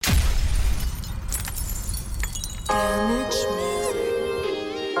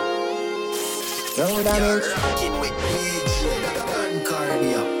Yo, damage. Rockin' with Teejay and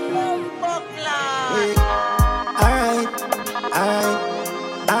Cardio. Alright.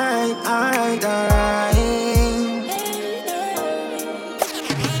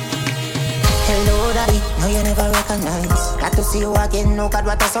 Hello, daddy. No, you never recognize. Got to see you again. No, God,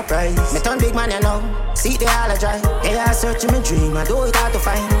 what a surprise. Me turn big man, you know. See they all a dry. They are searching my dream. I do it hard to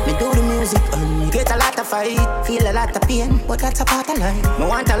find. Me do the music and me get a lot of fight. Feel a lot of pain, but that's a part of life. Me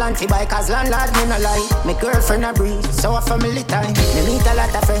want a lanty bike, cause landlord me no lie. Me girlfriend a breeze, so a family time. Me meet a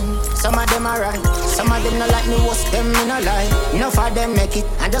lot of friends. Some of them are right. Some of them no like me, what's them me no lie. Enough of them make it,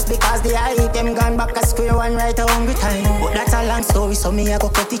 and just because they hype, them gone back a square one right a hungry time. But that's a long story, so me I go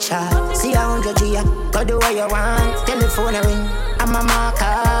cut it short. See 100 G, go do what you want. Telephone a ring, I'm a mark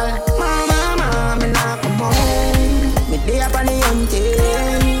call. Mama, me not come home. Me day up on the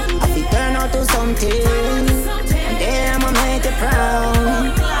hunting. I fi turn out to something, and then I'ma make it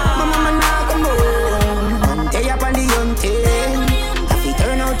proud. Mama, me not come home. One day up on the hunting. I fi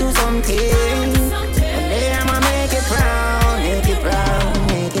turn out to something, and then I'ma make it proud. Make it proud.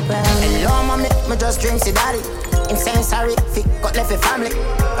 Hello, mommy, me just dream see daddy. Him saying sorry, fi cut left your family.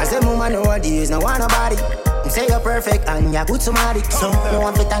 Cause the woman nowadays no want nobody. Him say you're perfect and you're good somebody. So no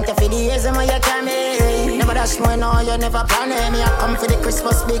one fi thank you for the years and when you carry me. Never dash no, no, you never plan it. Me I come for the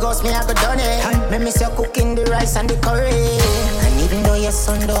Christmas big house, me I go done it. Me miss you cooking the rice and the curry. And even though your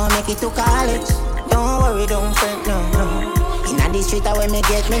son don't make it to college, don't worry, don't fret, no. Inna the street where me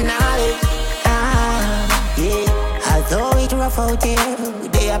get me knowledge. Yeah. Although it rough out here, we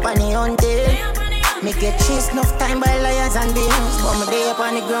day up on the hunting. Me get chased enough time by liars and bears, but me day up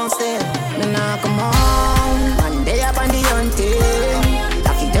on the ground still. Me nah come on. One day up on the hunting,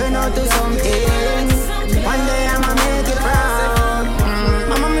 that can turn out to something. One day I'ma make it proud.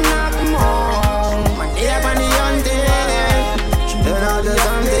 Mama, me nah come on. One day up on the hunting, turn out to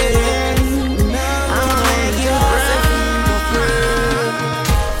something. I'ma make it proud.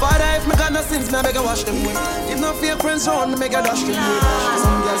 Father, if me got no sins, me beg you wash them away. If no fake friends round, me make you dash them away.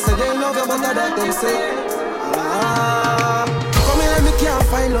 Some girls say they love you, but I don't them say. Come here, let me can't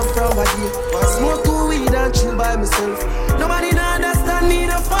find love from a day. Smoke two weed and chill by myself. Nobody no understand me,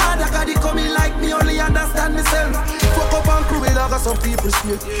 no father. Cause they come in like me, only understand myself. Fuck up and crew with like some people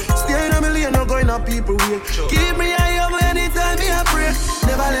speak. Stay in a million, no going on people way. Keep me high up anytime me a pray.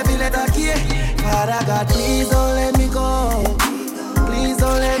 Never let me let a key. Father God, please don't let me go. Please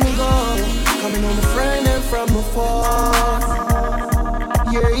don't let me go. Coming on my friend and from afar.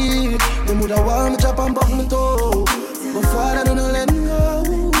 Yeah, them woulda want me drop and buck me toe, but Father don't let me go.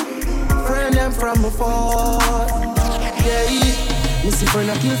 Friend them from afar. Yeah, me see friend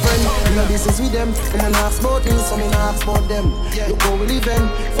a kill friend. And now this is with them. And I ask about me, so me not ask about them. Look how we live in,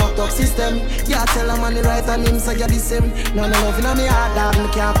 fucked up system. Yeah, tell them on the right and him say you're the same. No love in me heart, dog, me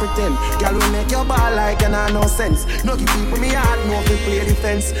can't pretend. Girl, we make your ball like you know no sense. No give people me heart, no fi play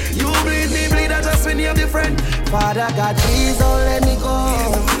defense. You bleed, me bleed, I just when you're different. Father God, please don't let me go.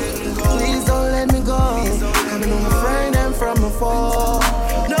 Please don't let me go. Coming on my friend and from afar.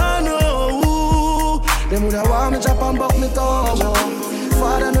 No. Them woulda want me drop and buck me toe.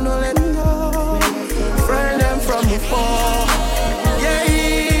 Father, no let me go. Friend them from afar.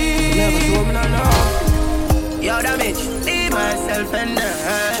 Yeah. Never told me no love. Yo, damage. Leave myself and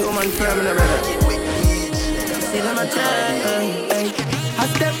show man firm in the brother. See them a try. I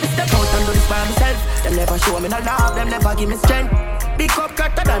step out and do this by myself. Them never show me no love. Them never give me strength. Big up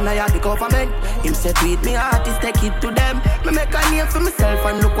cutter than I had the government. Him say tweet me artist, take it to them. Me make a name for myself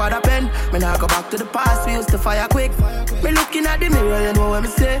and look what happened. Me now go back to the past, we used to fire quick. Me looking at the mirror, you know what me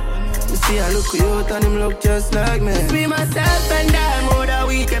say. Me see I look cute and him look just like me. It's me, myself and I, more than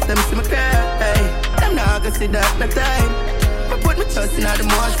week if them see me cry. Hey, them now go see that no time. Me put me trust in all the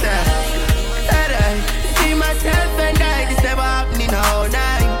monster. It's me, myself and I, this never happening all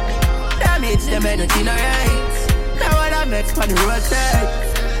night. Damage them energy no right. Now what I make for the roadside.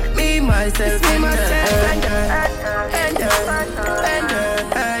 Me, myself, and I.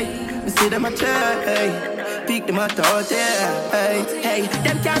 Me see them a try. Pick them out, yeah. Hey,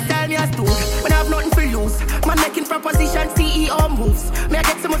 them can't tell me a stool when I have nothing for lose. Man making proposition, CEO moves. Me I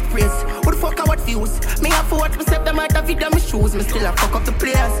get so much praise. Who the fuck I what views? Me have to watch myself, them out of video my shoes. Me still a fuck up the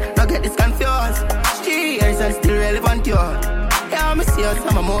place. Now get this confused. 3 years and still relevant, yo. Yeah, me see us,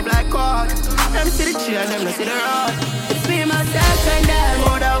 I'm a move like God. Them see the tree and them not see the road. It's me, myself and I,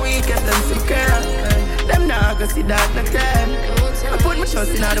 more than week if them some care. Them now go see that no time. I put my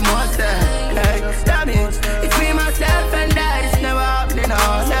trust in all the monster. Like, damage, it's me, myself and I, it's never happening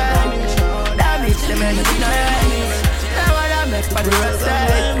all time. Damage, them energy no right. Now what I make for the rest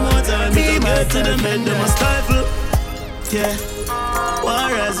side. More time to get to the men, them a stifle. Yeah,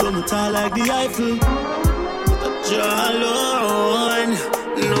 alright. that's when we talk like the Eiffel. Touch alone,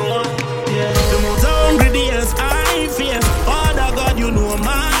 no, yeah. The most hungry days I face. Father God, you know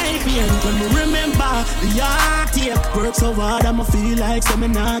my pain. When me remember the heartache, work so hard I'ma feel like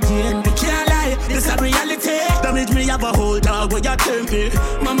some not again. I can't lie, this a reality. Damage me have a whole dog where you tell me.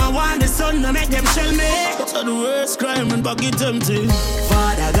 Mama want the sun to make them shell me. So the worst crime and bucket empty.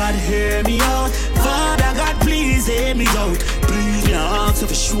 Father God, hear me out. Father God, please hear me out. Please me out, so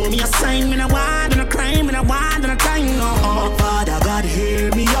for show me a sign. Me no want and a crime, me no want and a time. No, Father God, hear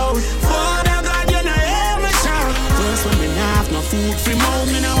me out. Father God, you know hear me shout. First when me not have no food for mouth,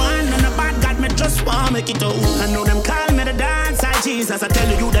 me no want and a bad God, me just want make it out. I know them call me the dance like Jesus. I tell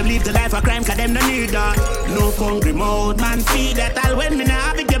you, them live the life of crime, cause them no need that. No hungry mouth, man feed that. All when me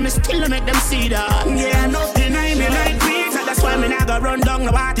not have it, me still make them see that. Yeah, nothing I me like pizza. That's why me not go run down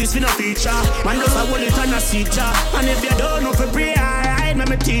the artist for no feature. Man just a hold it on a teacher. And if you don't know for pray, I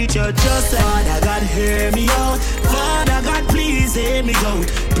me teach you. Just Father God, hear me out. Father God, please hear me out.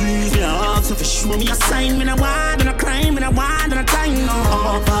 Please me out, so for show me a sign. Me no want and a crime, me no want and a time.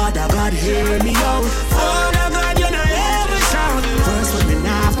 No, Father God, hear me out. Father God, you know hear me shout. First when me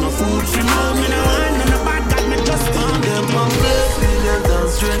not have no food for mouth, me no want and a bad God, me just want them on bless me them down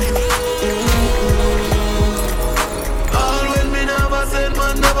straight. All when me never said,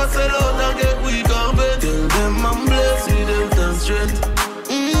 man never said out and get weak and bed. Tell them I'm blessed with them down straight.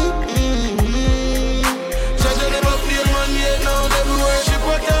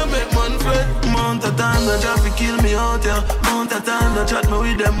 Time the job to kill me out here. Mount of time to chat me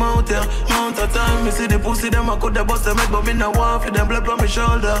with them out here. Mount of time me see the pussy them I coulda bust them head, but me no want for them blood on me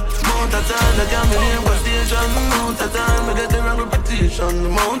shoulder. Mount of time they can't me name for station. Mount of time I get the wrong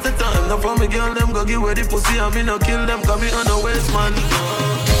repetition. Mount of time now for me girl them go give away the pussy and me no kill them 'cause me on the waste man.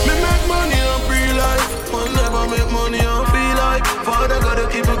 Me make money on free life, man never make money on free life. Father gotta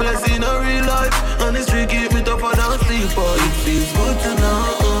keep me blessed in a real life, and the street keep me tougher than sleep. But it feels good to know.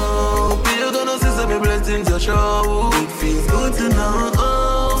 Me blessings are show. It feels good to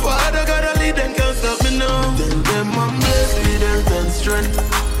know. Father God, I lead them, can't stop me now. Tell them I'm blessed with health and strength.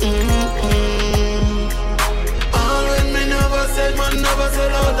 All when me never said, man never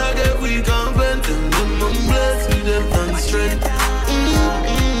said out I get weak and bent. Tell them I'm blessed with health and strength.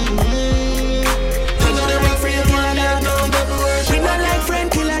 We not like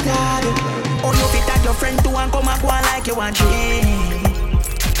friend killer dad. Oh, you fit at your friend too and come and go on like you want change.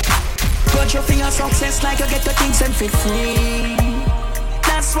 Got your finger success like you get your things and feel free.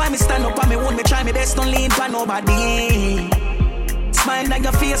 That's why me stand up and me won't me try me best, don't lean for nobody. Smile like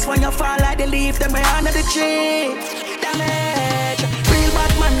your face when you fall like the leaf, then me under the tree. Damage, real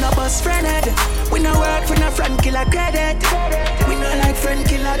bad man no bust friend head. We no work for no friend killer credit. We no like friend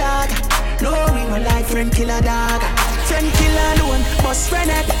killer dog. No, we no like friend killer dog. Friend killer alone, bust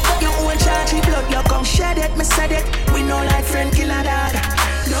friend head. Your own charge blood, you come shed it, me said it. We no like friend killer dog.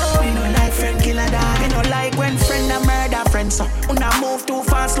 No, we no like friend killer dog. We no like when friend a murder friend. So when I move too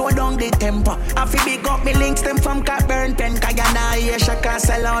fast, slow down the tempo. I feel big up me links them from Catburn pen. Cause you nah hear Shaka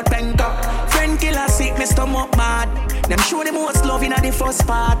sell out pen cup. Friend killer sick, me stomach mad. Them show the most love in the first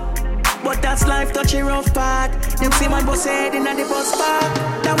part. But that's life touch a rough part. Them see man bus head in the bus park.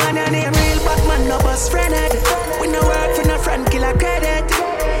 That one a name real bad man no bus friend head. We no work for no friend killer credit.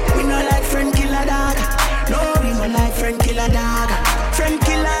 We no like friend killer dog. No, we no like friend killer dog. Friend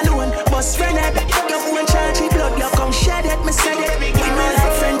killer alone, bus friend head. Your own charge blood, you come shed it, me said it. We no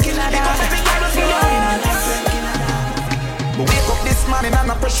like friend killer dog. No, we no like friend killer dog. But wake up this morning and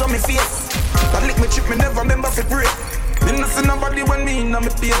I pressure me face. That lick me chip, me never remember fi pray. Me no see nobody when me in a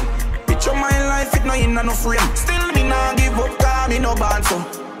me pain. Picture my life, it no in a no frame. Still me nah give up, cause me no bad so.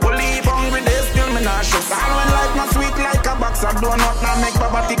 Only hungry days, still me nah show. And when life not sweet like a box of donut, now make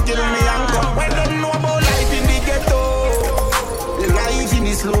poverty kill me and come. When don't know about life in the ghetto, the life in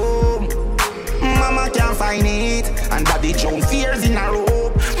the slum. Mama can't find it, and daddy drown fears in a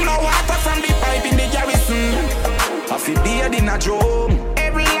rope. No water from the pipe in the garrison. I feel beard in a drum.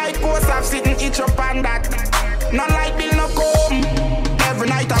 Every light post I've sitting each up on that. No light bill no come. Every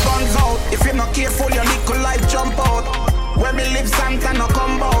night I guns out. If you're not careful, your little life jump out. Where me live, Santa no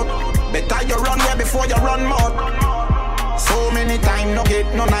come out. Better you run way before you run out. So many times no get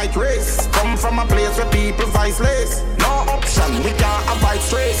no night race. Come from a place where people viceless. No option, we can't avoid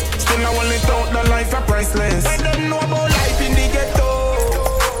stress. Still no only thought the life are priceless. I don't know about life in the ghetto,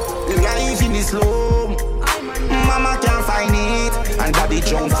 the life in the slum. Mama can't find it, and daddy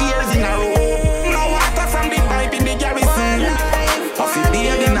drown fears in a row. No water from the pipe in the garrison. I feel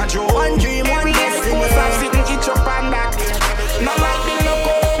beard in a joke. One dream, one destiny. I'm sitting each up on that. No light will no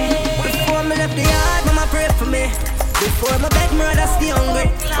come. Before me left the yard, mama pray for me. Before my bed murder stay hungry.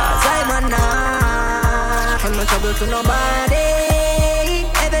 trouble to nobody.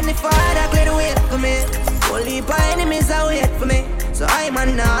 Heavenly Father, clear the way for me. Only my enemies are wait for me. So I'm a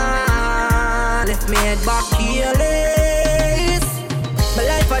nah, left me head back careless. My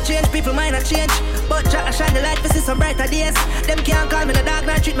life a change, people mind a change. But Jack I shine the light to see some brighter days. Them can't call me the dog,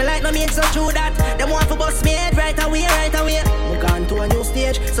 not treat me like no mate, so true that. Them want to bust me head right away, right away. We gone to a new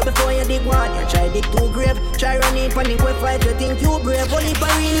stage, so before you dig one, you try dig too grave. Try running panic with fight, you think you brave. Only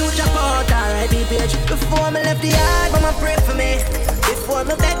for real you chop out, R.I.P. page. Before me left the yard, mama pray for me. Before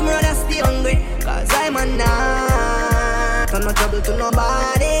me beg me rather stay hungry. Cause I'm a nah, no trouble to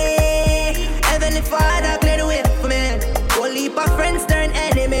nobody. Heavenly Father, clear the way for me. Whole heap of friends turn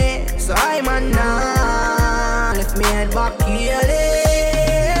enemy. So I'm a nah, left me head back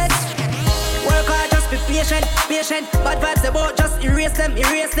careless. Work hard, just be patient, patient. Bad vibes about, just erase them,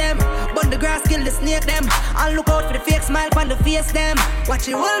 erase them. Burn the grass, kill the snake them. And look out for the fake smile on the face them. Watch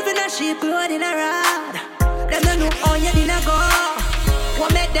the wolf in a sheep, blood in a rod. Them don't know how you didn't go.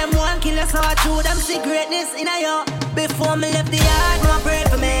 What make them want kill us all through them see greatness in a yo. Before me left the yard, no pray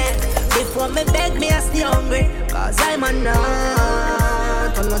for me. Before me beg me, I stay hungry. Cause I'm a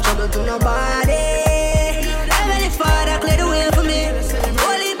not, I'm no trouble to nobody. Heavenly Father, clear the way for me.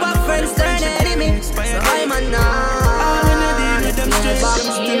 Only my friends turn enemy. So I'm a not, let them stress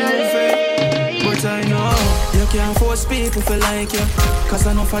them still moving. But I know you can't force people to like you. Cause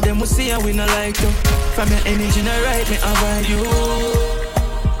enough of them will see you, we not like you. From your energy, not right, me avoid you.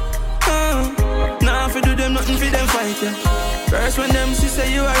 Now if you do them nothing for them fight ya. First when them see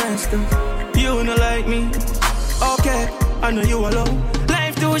say you arrest them. You no like me. Okay, I know you alone.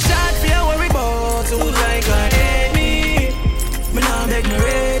 Life too short for you worry about. Who like I hate me. Me now beg me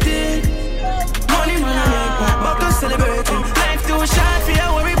rated. Money man I make back, but to celebrating. Life too short for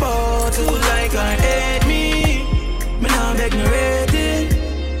you worry about. Who like I hate me. Me now beg me rated.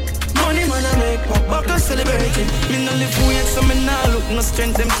 Money man I make back, but to celebrating. Me no live weird, so me nah look no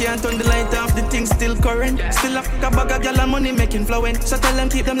strength. Them can't turn the light off, the things still current. Still a bag of gyal and money making flowing. So tell them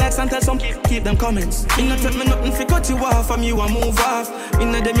keep them likes and tell some keep them comments. Me no tell me nothing fi cut you off, from you a move off. Me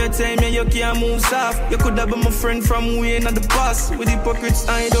no them your time, yeah, you can't move soft. You could have been my friend from way in the past. With hypocrites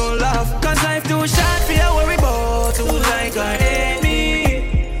I don't laugh. Cause life too short for you worry about. Who like I hate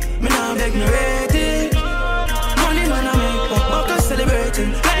me. Me nah beg me rated. Money man I make up, but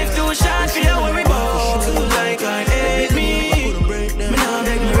celebrating. Life too short for you worry about. Who like I hate me. Me nah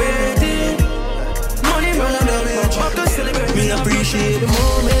beg me rated. Money man I make up, but celebrating. Me appreciate the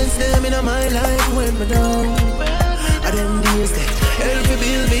moments them in my life when me down. I them days that help me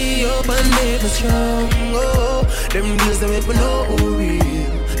build me up and make me strong. Oh, them days that make me know who real.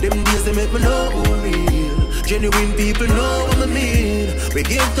 Them days that make me know who real. Genuine people know what I mean. We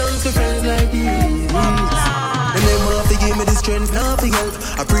give thanks to friends like these. And them have to give me the strength, now to help.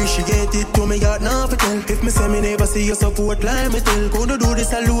 Appreciate it to me, God, now to tell. If me say me never see your support, like me tell. Coulda do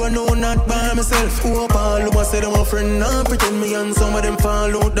this alone, no, not by myself. Who up all who I said I'm a friend, now pretend me and some of them fall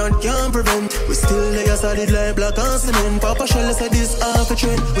out, that can't prevent. We still lay solid like black and cement. Papa Shell said this half a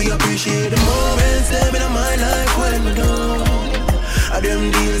trend. We appreciate the moments, them in my life when we down. Are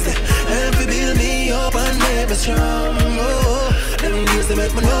them deals that help me build me up and make me strong. Oh, them deals that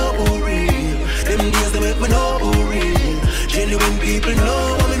make me know who real. Them deals that make me know who real. Genuine people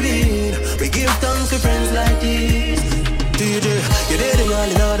know what we mean. We give thanks to friends like these. Teejay, you did it all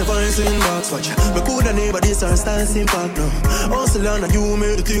in all the voice in box. Watch, me coulda never this or stance impact now. Hustle on and you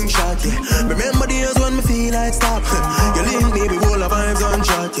made the thing shot, yeah. Remember the days when me feel like stop. You link me with all the vibes on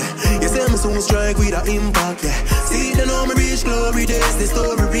track, yeah. You say me soon strike with an impact, yeah. See they know me reach glory days. The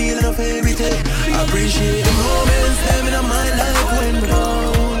story real and a fairy tale. I appreciate the moments them in my life when me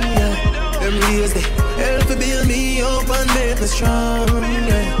down, yeah. Them days they help to build me up and make me strong,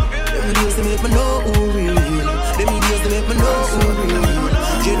 yeah. Them days they make me know who real. Them days they make me know who real.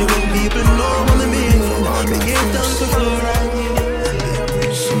 Genuine people know what I mean. They give thanks to flow right here.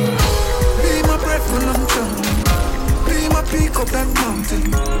 Be my breath when I'm drowning. Be my peak up that mountain.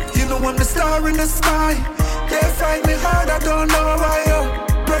 You know I'm the star in the sky. They find me hard, I don't know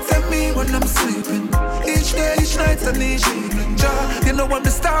why. Protect me when I'm sleeping. Each day, each night, and each evening. You know I'm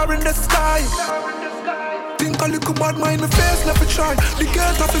the star in the sky. Think a little bad mind, my face never try. The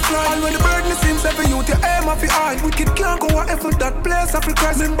girls have to fly. All when the burden seems every youth, your aim off your eye. Wicked can't go wherever that place of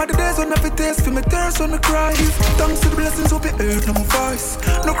Christ. Remember the days when every taste feel me thirst on the cry. Give thanks to the blessings of your earth, no more voice.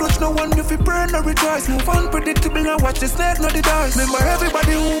 No grudge, no one if you burn or rejoice. Move unpredictable, now watch the snake, not the dice. Remember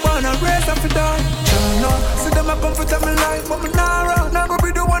everybody who born and raised have to die. No, see them a comfort of my life, but me nah wrong. Now go be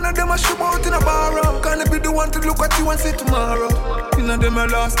the one of them a shoot out in a bar. Can't be the one to look at you and say tomorrow. You know them a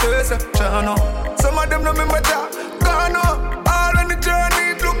lost days, no. Some of them no remember that. Gone up, all on the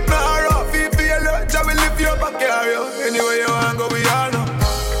journey, look narrow. Feel alert, I will live your backyard. carry you. Anywhere you want go, we all know.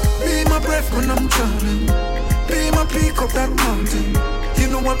 Be my breath when I'm drowning. Be my peak up that mountain. You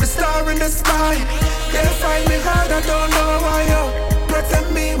know I'm the star in the sky. They find me hard, I don't know why, yo.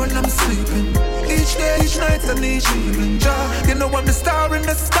 Protect me when I'm sleeping. Each day, each night, and each evening. You know I'm the star in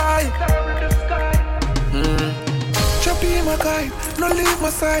the sky. Be my guide, no leave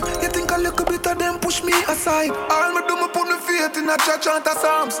my side. You think a little bit of them push me aside. All me do, me put my faith in a church chant of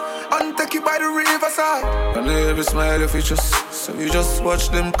psalms and take you by the riverside. And every smile your features, so you just watch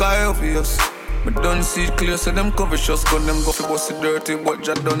them cry obvious. But don't see it clear, so them cover shots. Gun them go for bust it dirty, but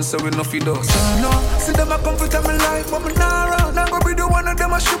just done so we no feed us. No, see them a comfort of my life, but me nah around. Now go be the one of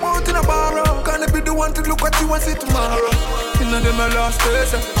them a ship out in a bar. Can't be the one to look at you and see tomorrow. You know them a lost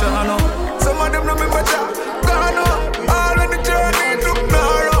place, no. Some of them no remember Jah, gone up. All in the journey look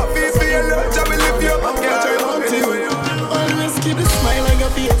narrow. Feel for your love, Jah will lift you up and carry on anyway. Always keep a smile on your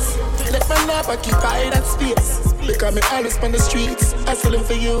face. Let my love occupy that space. Because me always on the streets, hustling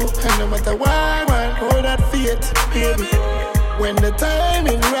for you. And no matter why, man, hold that faith, baby. When the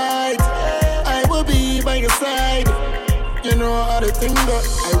timing right, I will be by your side. You know how the thing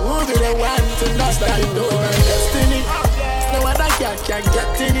goes. I will be the one to knock that door. My destiny, no other can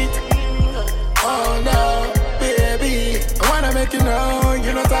get in it. Oh no, baby, I wanna make you know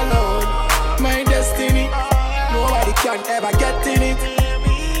you're not alone. My destiny, nobody can ever get in it.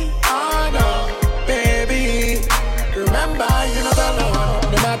 Oh no, baby, remember you're not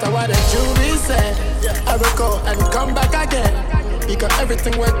alone. No matter what the jury said, I will go and come back again. Because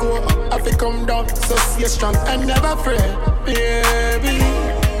everything will go up, I will come down. So stay strong and never fret, baby.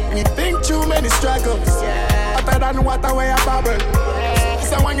 We think too many struggles, other than what I wear a bubble.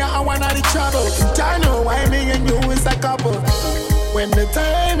 So when you're one of the trouble, I know why me and you is a couple. When the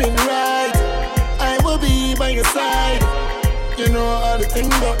timing right, I will be by your side. You know how the thing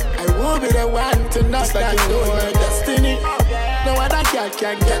go. I will be the one to knock that door. My destiny, no other girl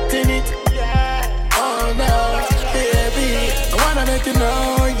can get in it. Oh no, baby, I wanna make you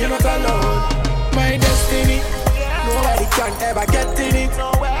know you're not alone. My destiny, nobody can ever get in it.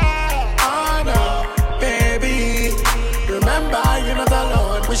 Oh no, baby, remember you're not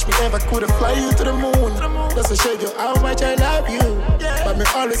alone. Wish me ever could have fly you to the moon, just to show you how much I love you. But me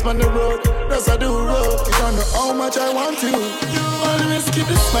always on the road, just I do road. You don't know how much I want you. Always keep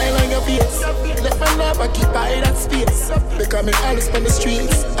a smile on your face. Let my love occupy that space. Because me always on the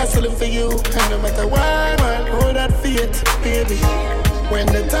streets, hustling for you. And no matter why, man, hold that faith, baby. When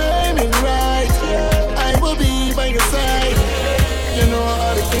the timing right, I will be by your side. You know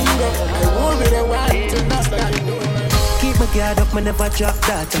how the thing go. I will be the one to knock that door. Keep my guard up, me never drop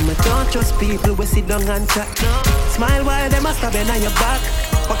that. And I don't trust people we sit down and chat. Smile while they must have been on your back.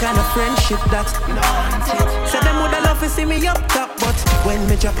 What kind of friendship that's? Say them woulda love to see me up top, but when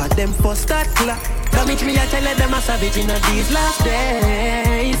me drop at them first start clap. Damage me, I tell them I'm savage in these last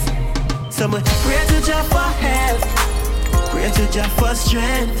days. So me pray to Jah for health, pray to Jah for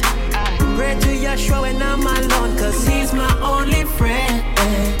strength, pray to Yahshua when I'm alone, cause he's my only friend.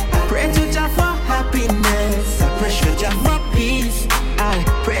 Pray to Jah for happiness, I pray to Jah for peace. I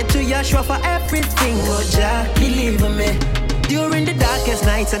pray to Yahshua for everything, oh Jah, believe in me. During the darkest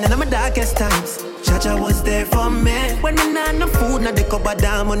nights and in my darkest times, Jah was there for me. When me not no food, not the cupboard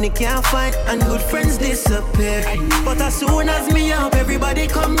down, money can't find, and good friends disappear. But as soon as me up, everybody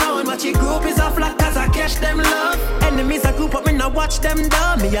come round. Watch your group is a flock as I catch them love. Enemies a group up, me not watch them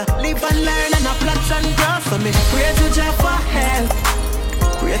down. Me a live and learn and a plot and grow. So me pray to Jah for health,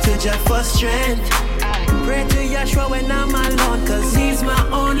 pray to Jah for strength, pray to Yahshua when I'm alone, cause he's my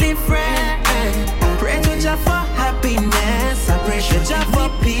only friend. Pray to Jah for happiness, I pray to Jah for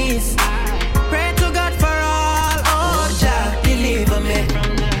peace. Pray to God for all, oh Jah, deliver me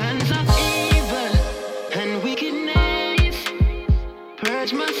from the hands of evil and wickedness.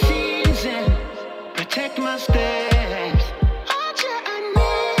 Purge my sins and protect my steps. Oh Jah, I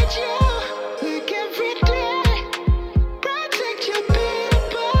need you, like every day. Protect your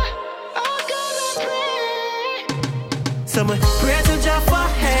people, oh God, I pray. So I pray to Jah for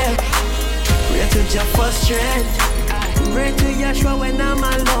help, pray to Jah for strength, pray to Yahshua when I'm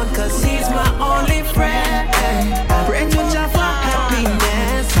alone, cause he's my only friend. Pray to Jah for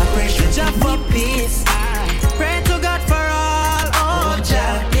happiness, I pray to Jah for peace. Pray to God for all, oh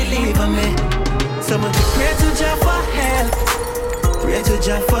Jah, deliver me. So I pray to Jah for help, pray to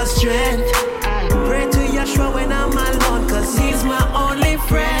Jah for strength, pray to Yahshua when I'm alone, cause he's my only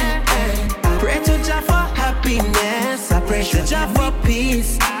friend. Pray to Jah for happiness, I pray to Jah for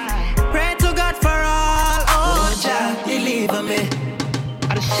peace. Pray to God for all, oh Jah, deliver me.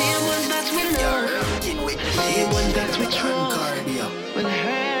 Are the same ones that we love, the same ones that we trust, will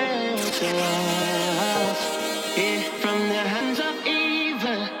hurt us.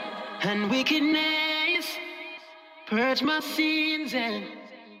 and wickedness. Purge my sins and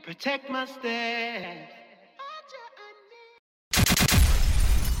protect my steps.